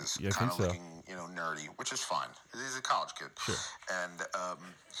glasses, Yeah, I kind of think so. looking, nerdy, which is fine. He's a college kid. Sure. And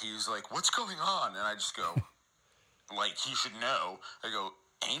he was like, "What's going on?" And I just go, like he should know. I go,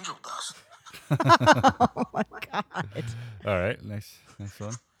 "Angel dust." Oh my god. All right. Nice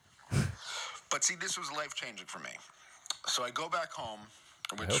one. But see, this was life changing for me. So I go back home,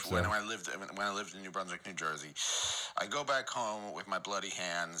 which hope so. when I lived in New Brunswick, New Jersey, I go back home with my bloody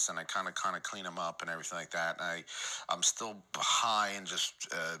hands and I kind of clean them up and everything like that. And I'm still high and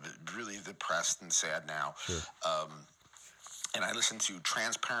just really depressed and sad now. Sure. And I listen to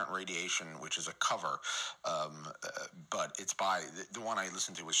Transparent Radiation, which is a cover, but it's by the one I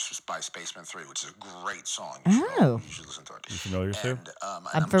listened to was just by Spaceman 3, which is a great song. You should listen to it. You familiar, sir? And, I'm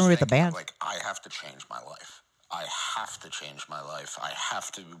just familiar with the thinking, band. Like, I have to change my life. I have to change my life. I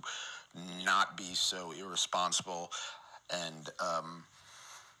have to not be so irresponsible. And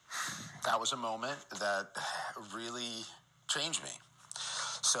that was a moment that really changed me.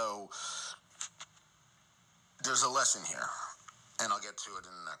 So there's a lesson here, and I'll get to it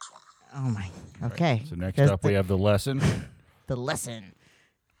in the next one. Oh my. Okay. So next There's up, we have the lesson. the lesson.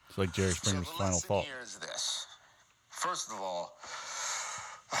 It's like Jerry So Springer's the Final lesson Fault. here is this. First of all,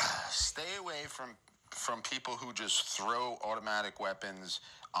 stay away from people who just throw automatic weapons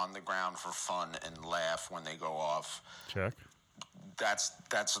on the ground for fun and laugh when they go off. Check. That's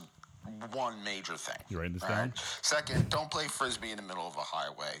one major thing. You writing this all down? Second, don't play frisbee in the middle of a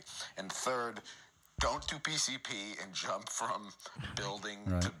highway. And third, don't do PCP and jump from building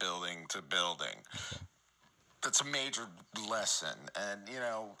Right. to building to building. Okay. That's a major lesson. And,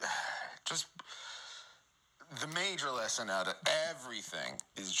 just the major lesson out of everything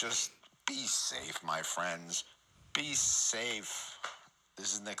is just be safe, my friends. Be safe.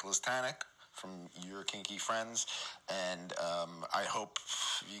 This is Nicholas Tannick from Your Kinky Friends, and I hope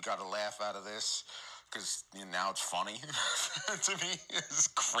you got a laugh out of this, because now it's funny to me, as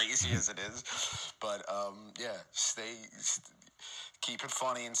crazy as it is. But keep it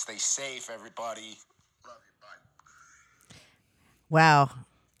funny and stay safe, everybody. Love you, bye. Wow.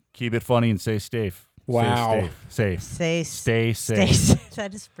 Keep it funny and stay safe. Wow. Stay safe. Stay safe.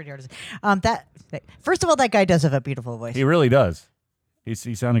 That is pretty hard to say. First of all, that guy does have a beautiful voice. He really does. He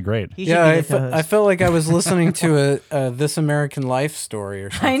sounded great. He should be the co-host. I felt like I was listening to a This American Life story or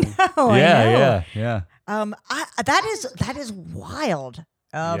I something. know. I know. Yeah. That is wild.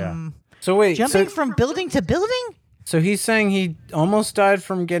 So wait, Jumping from building to building? so he's saying he almost died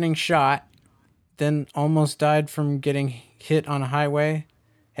from getting shot, then almost died from getting hit on a highway,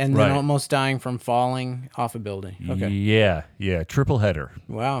 and then Right. almost dying from falling off a building. Okay. Yeah. Triple header.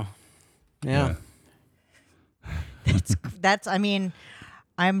 Wow. Yeah. That's I mean,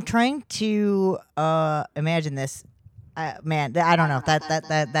 I'm trying to imagine this. man, I don't know.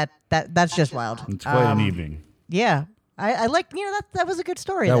 That's just wild. It's quite an evening. Yeah. I like, that was a good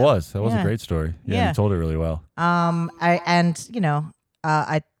story. That though. was a Yeah. great story. Yeah, Yeah. you told it really well. I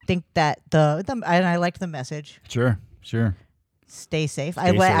think that I liked the message. Sure. Stay safe. Stay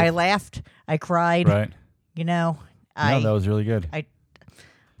I safe. laughed. I cried. Right. I No, that was really good.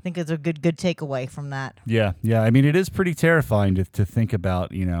 think it's a good takeaway from that. Yeah. I mean, it is pretty terrifying to think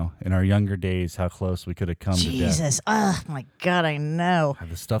about, in our younger days, how close we could have come to death. Jesus. Oh my God, I know.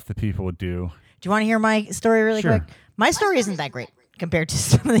 The stuff that people would do. Do you want to hear my story really Sure. quick? My story isn't that great compared to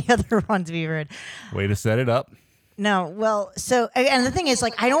some of the other ones we've heard. Way to set it up. No, well, so, and the thing is,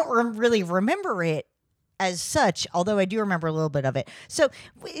 like, I don't really remember it as such, although I do remember a little bit of it. So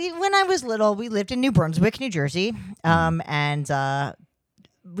when I was little, we lived in New Brunswick, New Jersey, and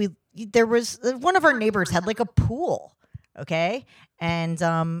there was one of our neighbors had like a pool, okay, and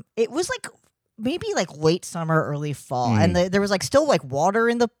it was like maybe like late summer, early fall, and there was like still like water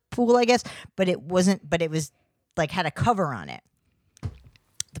in the pool, I guess, but it wasn't. But it was like had a cover on it.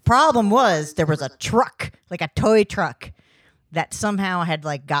 The problem was there was a truck, like a toy truck, that somehow had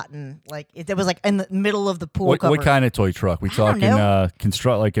like gotten like it was like in the middle of the pool What cover. kind of toy truck? We don't talking know.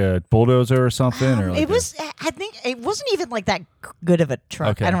 construct like a bulldozer or something, or like It was. I think it wasn't even like that good of a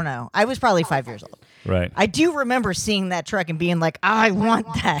truck. Okay. I don't know. I was probably 5 years old. right? I do remember seeing that truck and being like, I want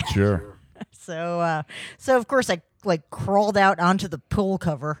that. Sure. So of course I like crawled out onto the pool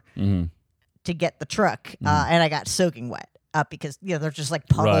cover to get the truck, and I got soaking wet because they're just like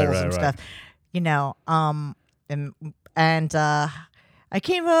puddles Right, and right. stuff, and I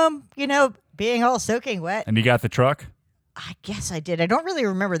came home, being all soaking wet. And you got the truck? I guess I did. I don't really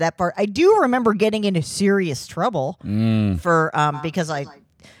remember that part. I do remember getting into serious trouble for because I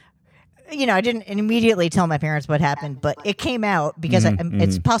didn't immediately tell my parents what happened, but it came out because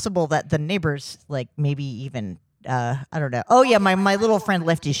it's possible that the neighbors, like maybe even I don't know. Oh yeah, my little friend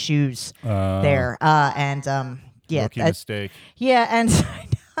left his shoes there, and yeah, Rookie mistake. yeah, and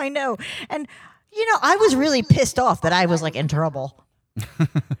I know, and I was really pissed off that I was like in trouble.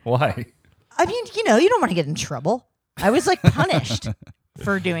 Why? I mean, you don't want to get in trouble. I was like punished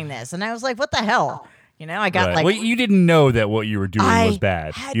for doing this, and I was like, "What the hell?" I got Right. like. Well, you didn't know that what you were doing was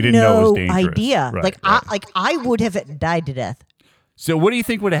bad. Had You didn't know it was no dangerous. idea. Right, like right. I would have died to death. So what do you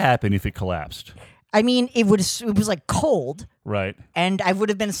think would have happened if it collapsed? I mean, it was like cold, Right. and I would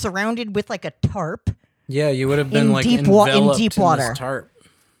have been surrounded with like a tarp. Yeah, you would have been In like deep enveloped deep in water. this tarp.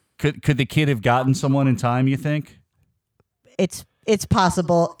 Could the kid have gotten someone in time, you think? It's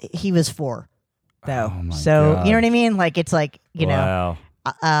possible. He was 4, though. Oh, my so God. you know what I mean? Like it's like Wow.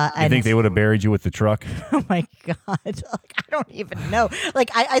 You and think they would have buried you with the truck? oh my god, like, I don't even know.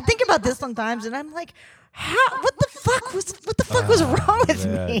 Like I think about this sometimes, and I'm like, what the fuck was wrong with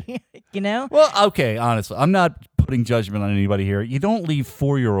man. me? Well, okay, honestly, I'm not putting judgment on anybody here. You don't leave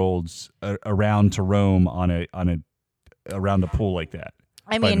 4-year-olds around to roam around a pool like that.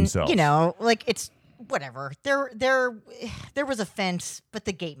 I by mean, themselves. like it's whatever. There was a fence, but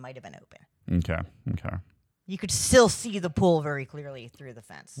the gate might have been open. Okay. You could still see the pool very clearly through the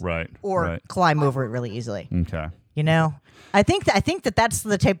fence, Right. or right. climb over it really easily. Okay. I think that's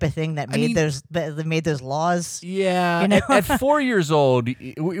the type of thing that made mean- that made those laws. Yeah. You know? At 4 years old,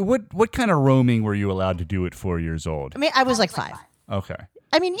 what kind of roaming were you allowed to do at 4 years old? I mean, I was like 5. Okay.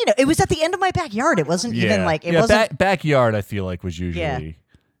 I mean, it was at the end of my backyard. It wasn't Yeah. even like it yeah, wasn't. backyard. I feel like was usually Yeah.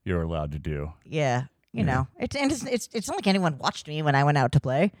 you're allowed to do. Yeah, it's not like anyone watched me when I went out to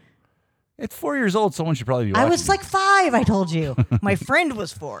play. At 4 years old, someone should probably be I watching was you. like 5. I told you. My friend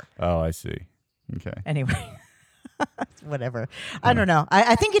was 4. Oh, I see. Okay. Anyway, whatever. I don't know.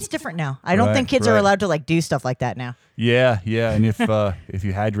 I think it's different now. I don't Right, think kids are right. allowed to like do stuff like that now. Yeah. And if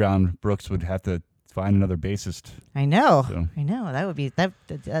you had drowned, Brooks would have to find another bassist. I know. So- I know.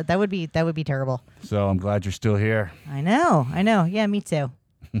 That would be terrible. So I'm glad you're still here. I know. Yeah, me too.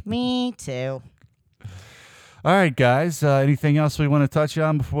 Me too. All right, guys. Anything else we want to touch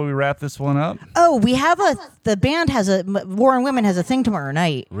on before we wrap this one up? Oh, we have the band has War on Women has a thing tomorrow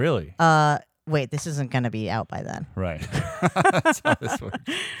night. Really? Wait, this isn't going to be out by then. Right. That's how this works.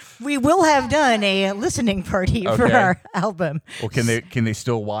 We will have done a listening party for Okay. our album. Well, can they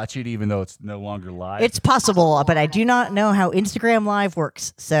still watch it even though it's no longer live? It's possible, but I do not know how Instagram Live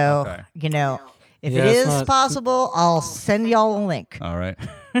works. So, Okay. if Yeah, it it's is not- possible, I'll send y'all a link. All right.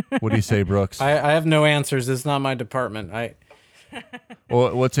 What do you say, Brooks? I have no answers. It's not my department.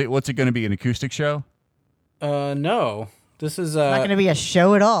 Well, what's it going to be? An acoustic show? No. This is Not going to be a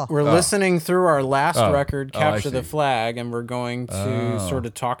show at all. we're listening through our last Oh. record, Oh, I Capture the see. Flag, and we're going to sort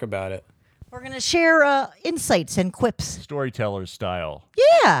of talk about it. We're going to share insights and quips. Storyteller style.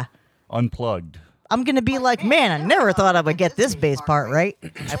 Yeah. Unplugged. I'm going to be like, man, I never thought I would get this bass part right.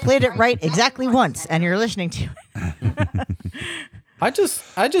 I played it right exactly once, and you're listening to it. I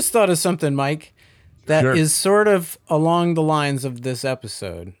just thought of something, Mike, that Sure. is sort of along the lines of this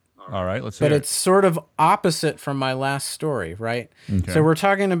episode. All right, let's hear But it. it's sort of opposite from my last story, right? Okay. So we're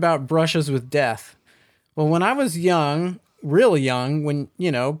talking about brushes with death. Well, when I was young, really young, when,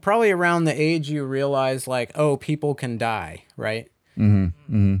 probably around the age you realize, like, oh, people can die, right?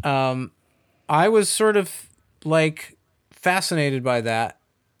 I was sort of, like, fascinated by that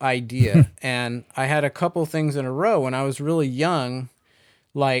idea. And I had a couple things in a row when I was really young.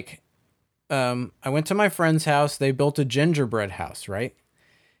 Like, I went to my friend's house. They built a gingerbread house, right?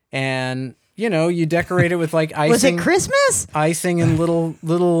 And you decorate it with like icing. Was it Christmas? Icing and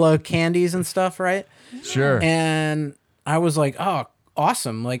little candies and stuff, right? Sure. And I was like, oh,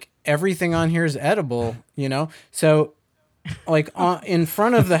 awesome! Like everything on here is edible, So, like in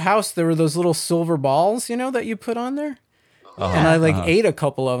front of the house, there were those little silver balls, that you put on there, and I ate a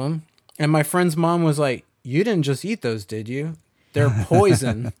couple of them. And my friend's mom was like, "You didn't just eat those, did you? They're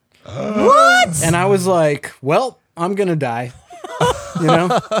poison." What? And I was like, "Well, I'm gonna die."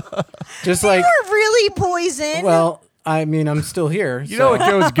 Just They like, were really poison. well, I mean, I'm still here. You know what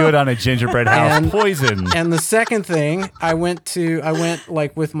goes good on a gingerbread house? Poison. And the second thing, I went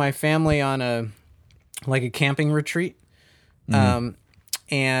like with my family on a camping retreat.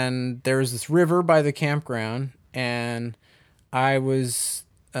 And there was this river by the campground, and I was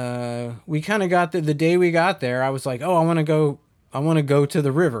we kind of got there the day we got there. I was like, oh, I want to go to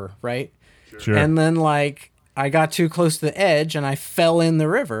the river, right? Sure. And then like I got too close to the edge and I fell in the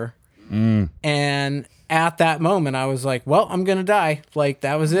river. And at that moment I was like, well, I'm going to die. Like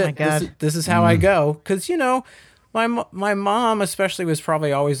that was it. my God. This is how I go. Cause my mom especially was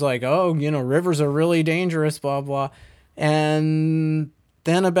probably always like, oh, rivers are really dangerous, blah, blah. And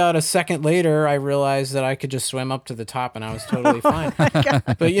then about a second later, I realized that I could just swim up to the top and I was totally fine.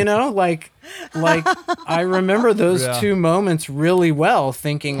 But like I remember those two moments really well,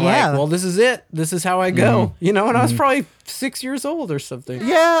 thinking Yeah. like, well, this is it. This is how I go. And I was probably 6 years old or something.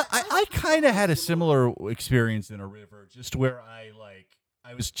 Yeah, I kind of had a similar experience in a river, just where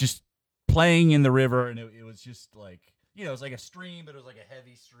I was just playing in the river, and it was just like, it was like a stream, but it was like a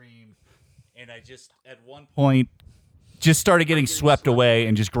heavy stream, and I just at one point just started getting swept away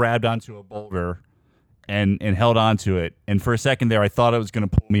and just grabbed onto a boulder and held onto it, and for a second there I thought it was going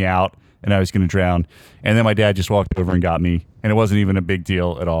to pull me out and I was going to drown, and then my dad just walked over and got me, and it wasn't even a big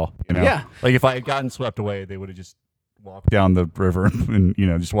deal at all. Yeah. Like if I had gotten swept away, they would have just walked down the river and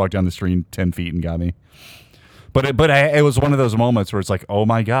just walked down the stream 10 feet and got me. But it was one of those moments where it's like, oh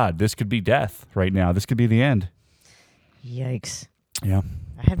my God, this could be death right now. This could be the end. Yikes. Yeah.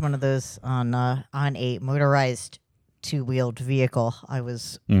 I had one of those on a motorized two-wheeled vehicle. I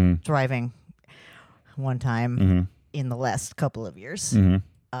was driving one time in the last couple of years.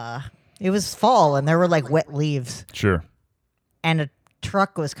 It was fall, and there were like wet leaves, Sure. and a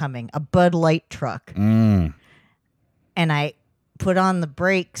truck was coming, a Bud Light truck. Mm. And I put on the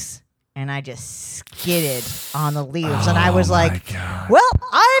brakes, and I just skidded on the leaves. And I was like, well,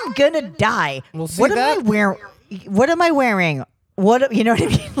 I'm going to die. Well, see What am that? I wearing? What am I wearing? What, you know what I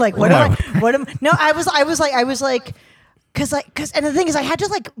mean? Like, what am I, what am, no, I was like, cause and the thing is I had to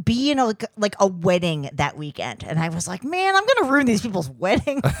like be in like a wedding that weekend. And I was like, man, I'm going to ruin these people's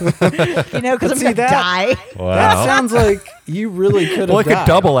wedding, cause I'm see going to that? die. That sounds like you really could have Well, it could died.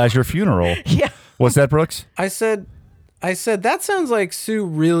 double as your funeral. Yeah. What's that, Brooks? I said that sounds like Sue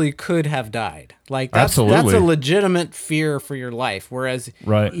really could have died. Like that's Absolutely. a legitimate fear for your life. Whereas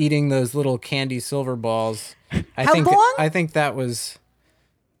Right. eating those little candy silver balls, How long? I think that was,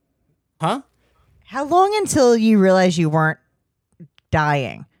 huh? How long until you realize you weren't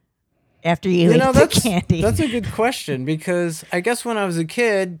dying after you ate the that's candy? That's a good question, because I guess when I was a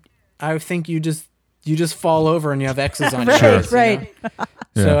kid, I think you just fall over and you have X's on your Right, face. right.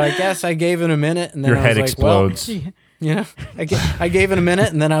 So I guess I gave it a minute, and then Your I was head like, explodes. Well, I gave it a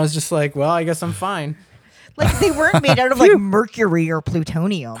minute, and then I was just like, well, I guess I'm fine. Like they weren't made out of like mercury or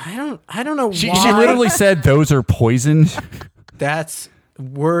plutonium. I don't know She why. literally said those are poisoned. That's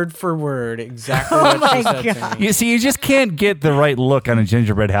word for word exactly Oh what she my said to God. me. You see, you just can't get the right look on a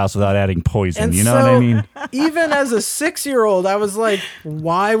gingerbread house without adding poison. And You know so, what I mean? even as a 6-year-old, I was like,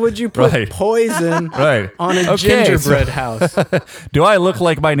 why would you put Right. poison Right. on a Okay, gingerbread house? Do I look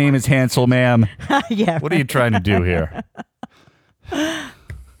like my name is Hansel, ma'am? Yeah. What are you trying to do here?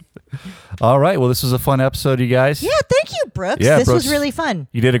 All right. Well, this was a fun episode, you guys. Yeah, thank you, Brooks. Yeah, this Brooks, was really fun.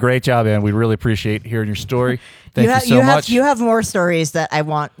 You did a great job, man. We really appreciate hearing your story. Thank you so much. You have more stories that I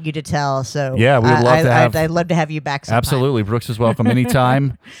want you to tell. So yeah, we would love to have. I'd love to have you back sometime. Absolutely. Brooks is welcome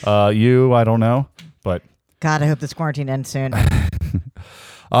anytime. I don't know, but. God, I hope this quarantine ends soon.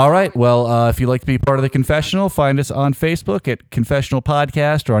 All right. Well, if you'd like to be part of the Confessional, find us on Facebook at Confessional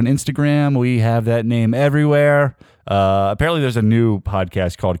Podcast or on Instagram. We have that name everywhere. Apparently, there's a new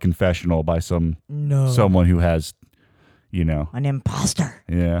podcast called Confessional by someone who has, an imposter.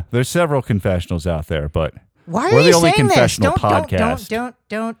 Yeah, there's several confessionals out there, but why are we're you the only saying confessional this? podcast.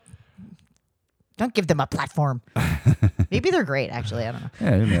 Don't give them a platform. Maybe they're great. Actually, I don't know.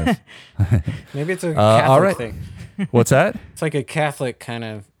 Yeah, who knows? Maybe it's a Catholic all right. thing. What's that? It's like a Catholic kind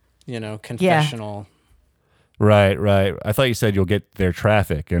of, confessional. Right. I thought you said you'll get their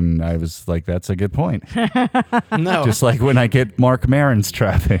traffic, and I was like, that's a good point. No. Just like when I get Mark Maron's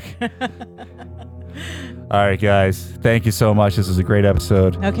traffic. All right, guys. Thank you so much. This is a great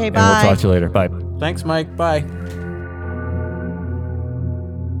episode. Okay, And bye. we'll talk to you later. Bye. Thanks, Mike. Bye.